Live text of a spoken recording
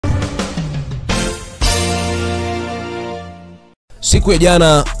Siku ya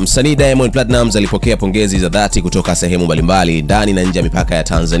jana msanii Diamond Platnumz alipokea pongezi za dhati kutoka sehemu mbalimbali ndani na nje ya mipaka ya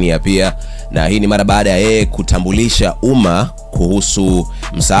Tanzania pia, na hii ni mara baada ya yeye kutambulisha umma kuhusu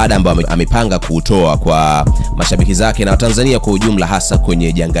msaada ambao amepanga kuutoa kwa mashabiki zake na Tanzania kwa ujumla, hasa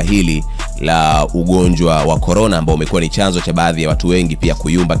kwenye janga hili la ugonjwa wa corona ambao umekuwa ni chanzo cha baadhi ya watu wengi pia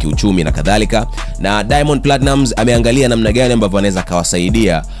kuyumba kiuchumi na kadhalika. Na Diamond Platnumz ameangalia namna gani ambavyo anaweza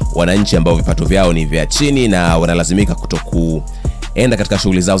kawasaidia wananchi ambao vipato vyao ni vya chini na wanalazimika kutokuenda katika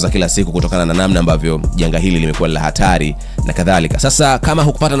shughuli zao za kila siku kutokana na namna ambavyo janga hili limekuwa la hatari na kadhalika. Sasa kama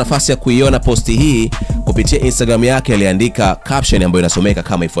hukupata nafasi ya kuiona posti hii kupitia Instagram yake, aliandika caption ambayo inasomeka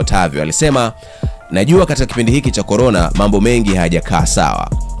kama ifuatavyo. Alisema, najua katika kipindi hiki cha corona mambo mengi hayajakaa sawa,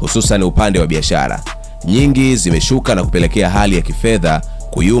 hususan upande wa biashara. Nyingi zimeshuka na kupelekea hali ya kifedha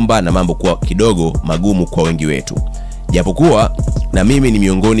kuyumba na mambo kuwa kidogo magumu kwa wengi wetu. Japokuwa na mimi ni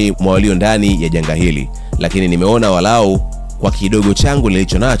miongoni mwa walio ndani ya janga hili, lakini nimeona walau kwa kidogo changu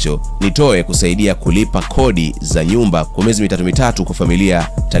nilicho nacho nitoe kusaidia kulipa kodi za nyumba kwa miezi mitatu kwa familia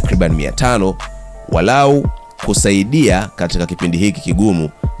takriban 500, walau kusaidia katika kipindi hiki kigumu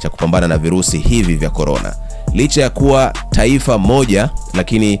cha kupambana na virusi hivi vya corona. Licha ya kuwa taifa moja,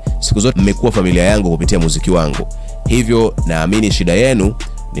 lakini siku zote mmekuwa familia yangu kupitia muziki wangu. Hivyo naamini shida yenu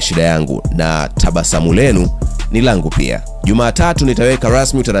ni shida yangu na tabasamu lenu ni langu pia. Jumatatu nitaweka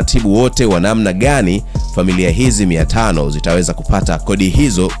rasmi utaratibu wote wa namna gani familia hizi 500 zitaweza kupata kodi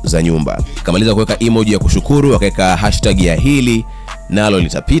hizo za nyumba. Kamaliza kuweka emoji ya kushukuru, akaweka hashtag ya hili nalo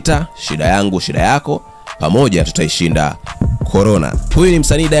litapita, shida yangu shida yako, pamoja tutaishinda corona. Huyu ni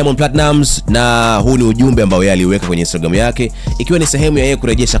msanii Diamond Platnumz na huu ni ujumbe ambao yeye aliweka kwenye Instagram yake ikiwa ni sehemu ya yeye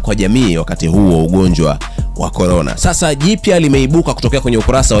kurejesha kwa jamii wakati huu wa ugonjwa wa corona. Sasa jipya limeibuka kutokea kwenye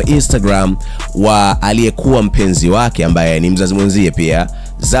ukurasa wa Instagram wa aliyekuwa mpenzi wake ambaye ni mzazi mwenzie pia,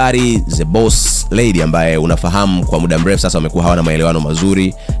 Zari the Boss Lady, ambaye unafahamu kwa muda mrefu sasa wamekuwa hawana maelewano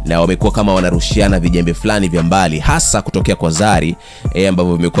mazuri na wamekuwa kama wanarushiana vijembe fulani vya mbali, hasa kutokea kwa Zari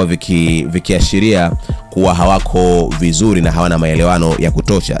ambavyo vimekuwa vikiashiria kuwa hawako vizuri na hawana maelewano ya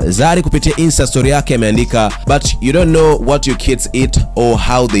kutosha. Zari kupitia Insta story yake ameandika, but you don't know what your kids eat or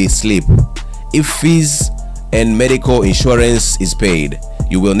how they sleep. If fees and medical insurance is paid,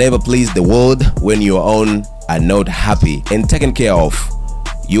 you will never please the world when your own are not happy and taken care of.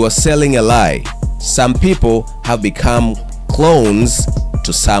 You are selling a lie. Some people have become clones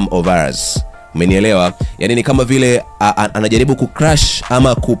to some of us. Umenielewa? Yani ni kama vile anajaribu kucrash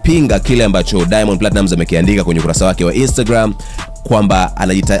ama kupinga kile ambacho Diamond Platnumz amekiandika kwenye ukurasa wake wa Instagram kwamba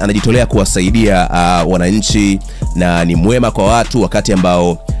anajitolea kuwasaidia wananchi na ni mwema kwa watu, wakati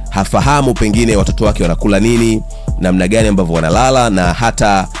ambao hafahamu pengine watoto wake wanakula nini, namna gani ambavyo wanalala, na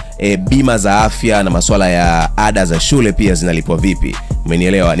hata bima za afya na masuala ya ada za shule pia zinalipwa vipi.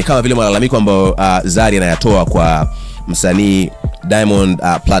 Umenielewa? Ni kama vile malalamiko ambayo Zari anayatoa kwa msanii Diamond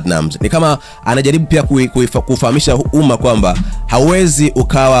Platnumz. Ni kama anajaribu pia kufahamisha umma kwamba hauwezi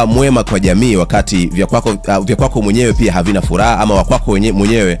ukawa mwema kwa jamii wakati vya kwako mwenyewe pia havina furaha, ama wakwako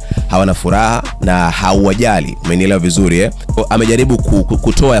mwenyewe hawana furaha na hauwajali. Umenielewa vizuri Amejaribu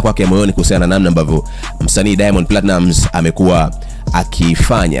kutoa ya kwake moyoni kuhusiana na namna ambavyo msanii Diamond Platnumz amekuwa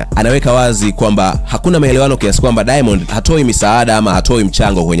akifanya. Anaweka wazi kwamba hakuna maelewano kiasi kwamba Diamond hatoi misaada ama hatoi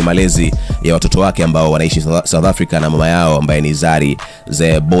mchango kwenye malezi ya watoto wake ambao wanaishi South Africa na mama yao ambaye ni Zari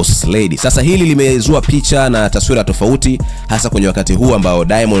the Boss Lady. Sasa hili limezua picha na taswira tofauti, hasa kwenye wakati huu ambao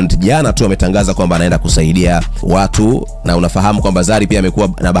Diamond jana tu ametangaza kwamba anaenda kusaidia watu, na unafahamu kwamba Zari pia amekuwa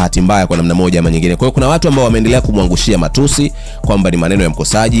na bahati mbaya kwa namna moja ama nyingine. Kwa hiyo kuna watu ambao wameendelea kumwangushia matusi kwamba ni maneno ya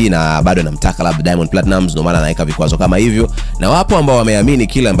mkosaji na bado anamtaka labda Diamond Platnumz, ndio maana anaweka vikwazo kama hivyo, na wapo ambao wameamini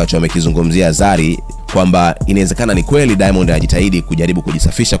kile ambacho amekizungumzia Zari kwamba inawezekana ni kweli Diamond anajitahidi kujaribu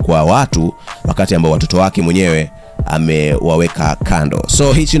kujisafisha kwa watu wakati ambao watoto wake mwenyewe amewaweka kando.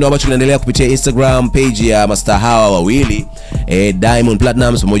 So hichi ndio ambacho kinaendelea kupitia Instagram page ya mastaa hawa wawili, Diamond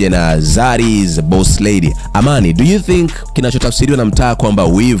Platnumz pamoja na Zari the Boss Lady. Amani, do you think kinachotafsiriwa na mtaa kwamba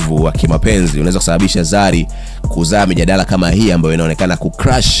wivu wa kimapenzi unaweza kusababisha Zari kuzaa mijadala kama hii ambayo inaonekana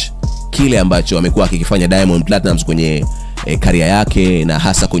kucrash kile ambacho amekuwa akikifanya Diamond Platnumz kwenye career yake, na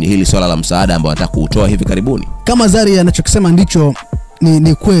hasa kwenye hili swala la msaada ambao anataka kuutoa hivi karibuni? Kama Zari anachokisema ndicho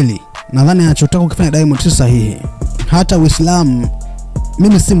ni kweli, nadhani anachotaka kufanya Diamond si sahihi. Hata Uislamu,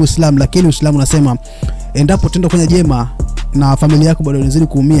 mimi si Muislamu, lakini Uislamu unasema endapo tendo kwenye jema na familia yako bado inazidi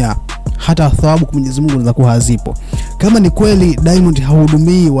kuumia, hata thawabu kwa Mwenyezi Mungu inaweza kuwa hazipo. Kama ni kweli Diamond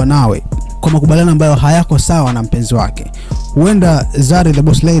hahudumii wanawe kwa makubaliano ambayo hayako sawa na mpenzi wake, huenda Zari the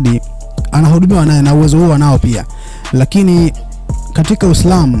Boss Lady anahudumia wanaye na uwezo huo wanao pia, lakini katika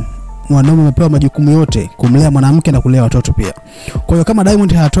Uislamu wanaume wamepewa majukumu yote kumlea mwanamke na kulea watoto pia. Kwa hiyo kama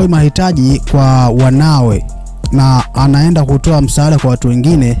Diamond hatoi mahitaji kwa wanawe na anaenda kutoa msaada kwa watu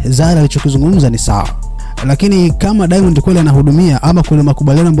wengine, Zari alichokizungumza ni sawa. Lakini kama Diamond kweli anahudumia ama kuna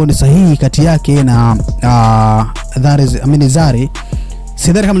makubaliano ambayo ni sahihi kati yake na Zari,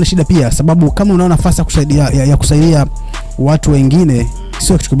 sidhani kama ni shida pia, sababu kama unaona nafasi ya kusaidia watu wengine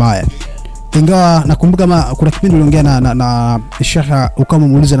sio kitu kibaya. Ingawa nakumbuka kuna kipindi uliongea na Shekha ukama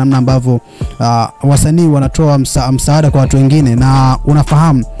muuliza namna ambavyo wasanii wanatoa msaada kwa watu wengine, na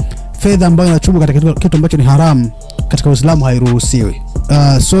unafahamu fedha ambayo inachumwa katika kitu ambacho ni haramu katika Uislamu hairuhusiwi.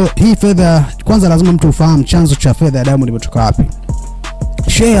 So hii fedha, kwanza lazima mtu ufahamu chanzo cha fedha ya Diamond imetoka wapi.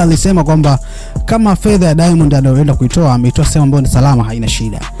 Sheikh alisema kwamba kama fedha ya Diamond anayoenda kuitoa ameitoa sehemu ambayo ni salama, haina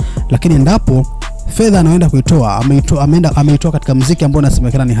shida, lakini endapo fedha anayoenda kuitoa ameitoa katika muziki ambao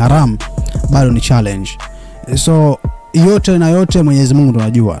unasemekana ni haram, bado ni challenge. So yote na yote Mwenyezi Mungu ndo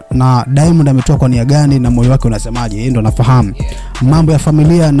anajua, na Diamond ametoa kwa nia gani na moyo wake unasemaje, yeye ndo anafahamu. Mambo ya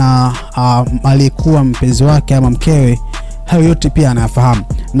familia na alikuwa mpenzi wake ama mkewe, hayo yote pia anayafahamu.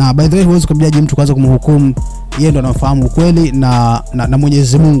 Na by the way, huwezi kumjaji mtu kwanza kumhukumu, yeye ndo anafahamu ukweli na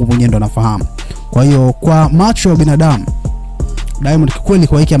Mwenyezi Mungu mwenyewe ndo anafahamu. Kwa hiyo kwa macho ya binadamu, Diamond kweli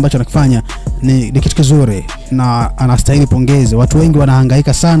kwa hiki ambacho anakifanya ni kitu kizuri na anastahili pongezi. Watu wengi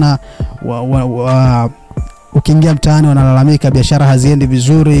wanahangaika sana, ukiingia mtaani wanalalamika biashara haziendi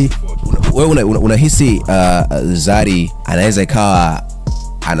vizuri. Wewe unahisi Zari anaweza ikawa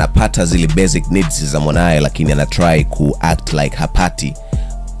anapata zile basic needs za mwanae, lakini ana try ku act like hapati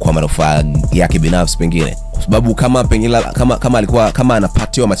kwa manufaa yake binafsi pengine? Kwa sababu kama alikuwa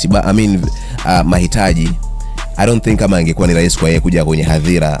anapatiwa mahitaji, I don't think kama angekuwa ni rahisi kwa yeye kuja kwenye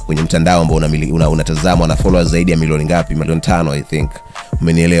hadhira, kwenye mtandao ambao unatazama na followers zaidi ya milioni ngapi, milioni 5 I think,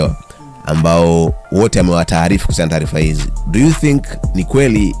 umenielewa, ambao wote amewataarifu kuhusu taarifa hizi. Do you think ni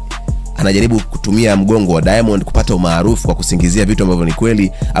kweli anajaribu kutumia mgongo wa Diamond kupata umaarufu kwa kusingizia vitu ambavyo ni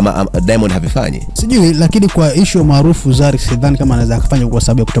kweli ama Diamond havifanyi? Sijui, lakini kwa issue maarufu Zari sidhani kama anaweza kufanya kwa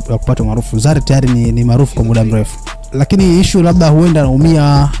sababu ya kupata maarufu. Zari tayari ni maarufu kwa muda mrefu, lakini issue labda huenda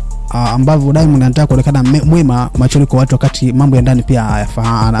anaumia ambavyo Diamond anataka kuonekana mwema machoni kwa watu, wakati mambo ya ndani pia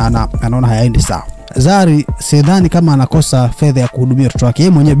anaona hayaendi sawa. Zari sidhani kama anakosa fedha ya kuhudumia watoto wake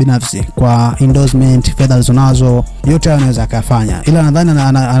yeye mwenyewe binafsi, kwa endorsement, fedha alizonazo, yote anaweza akafanya, ila nadhani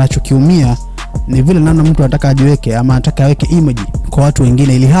anachokiumia ni vile namna mtu anataka ajiweke ama anataka aweke image kwa watu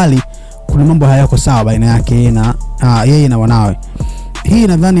wengine, ili hali kuna mambo hayako sawa baina yake na yeye na wanawe. Hii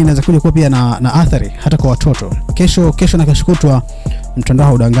nadhani inaweza kuja kuwa pia na athari hata kwa watoto. Kesho na kesho kutwa mtandao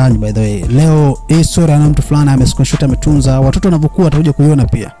haudanganyi. By the way, leo hii story na mtu fulani amescreenshot ametunza, watoto wanapokuwa watakuja kuiona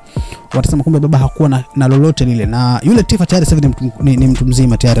pia, watasema kumbe baba hakuwa na lolote lile, na yule Tifa tayari sasa ni mtu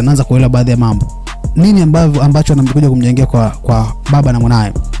mzima tayari, anaanza kuelewa baadhi ya mambo. Nini ambacho anamkuja kumjengea kwa baba na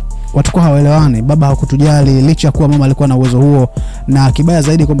mwanae? Watakuwa hawaelewani, baba hakutujali licha ya kuwa mama alikuwa na uwezo huo, na kibaya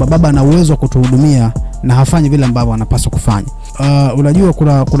zaidi kwamba baba ana uwezo wa kutuhudumia na hafanyi vile ambavyo anapaswa kufanya. Unajua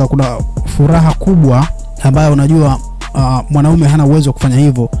kuna furaha kubwa ambayo unajua mwanaume hana uwezo wa kufanya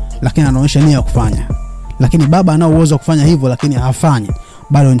hivyo lakini anaonyesha nia ya kufanya, lakini baba ana uwezo wa kufanya hivyo lakini hafanyi,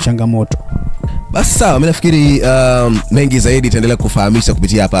 bado ni changamoto. Basi sawa, mimi nafikiri mengi zaidi tutaendelea kufahamisha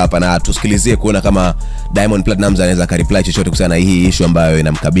kupitia hapa na tusikilizie kuona kama Diamond Platnumz anaweza kareply chochote kuhusiana na hii issue ambayo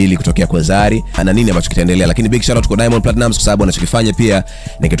inamkabili kutokea kwa Zari na nini ambacho kitaendelea. Lakini big shout out kwa Diamond Platnumz kwa sababu anachokifanya pia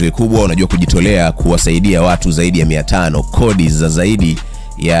ni kitu kikubwa. Unajua, kujitolea kuwasaidia watu zaidi ya 500 kodi za zaidi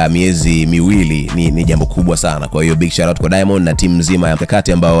ya miezi miwili ni jambo kubwa sana. Kwa hiyo big shout out kwa Diamond na timu nzima ya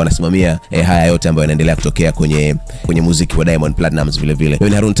mkakati ambao wanasimamia haya yote ambayo yanaendelea kutokea kwenye muziki wa Diamond Platnumz vile vile. Mimi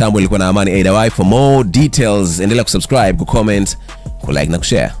ni Harun Tambo, nilikuwa na Amani Adai. For more details endelea kusubscribe, kucomment, kulike na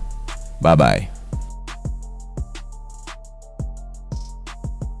kushare. Bye bye.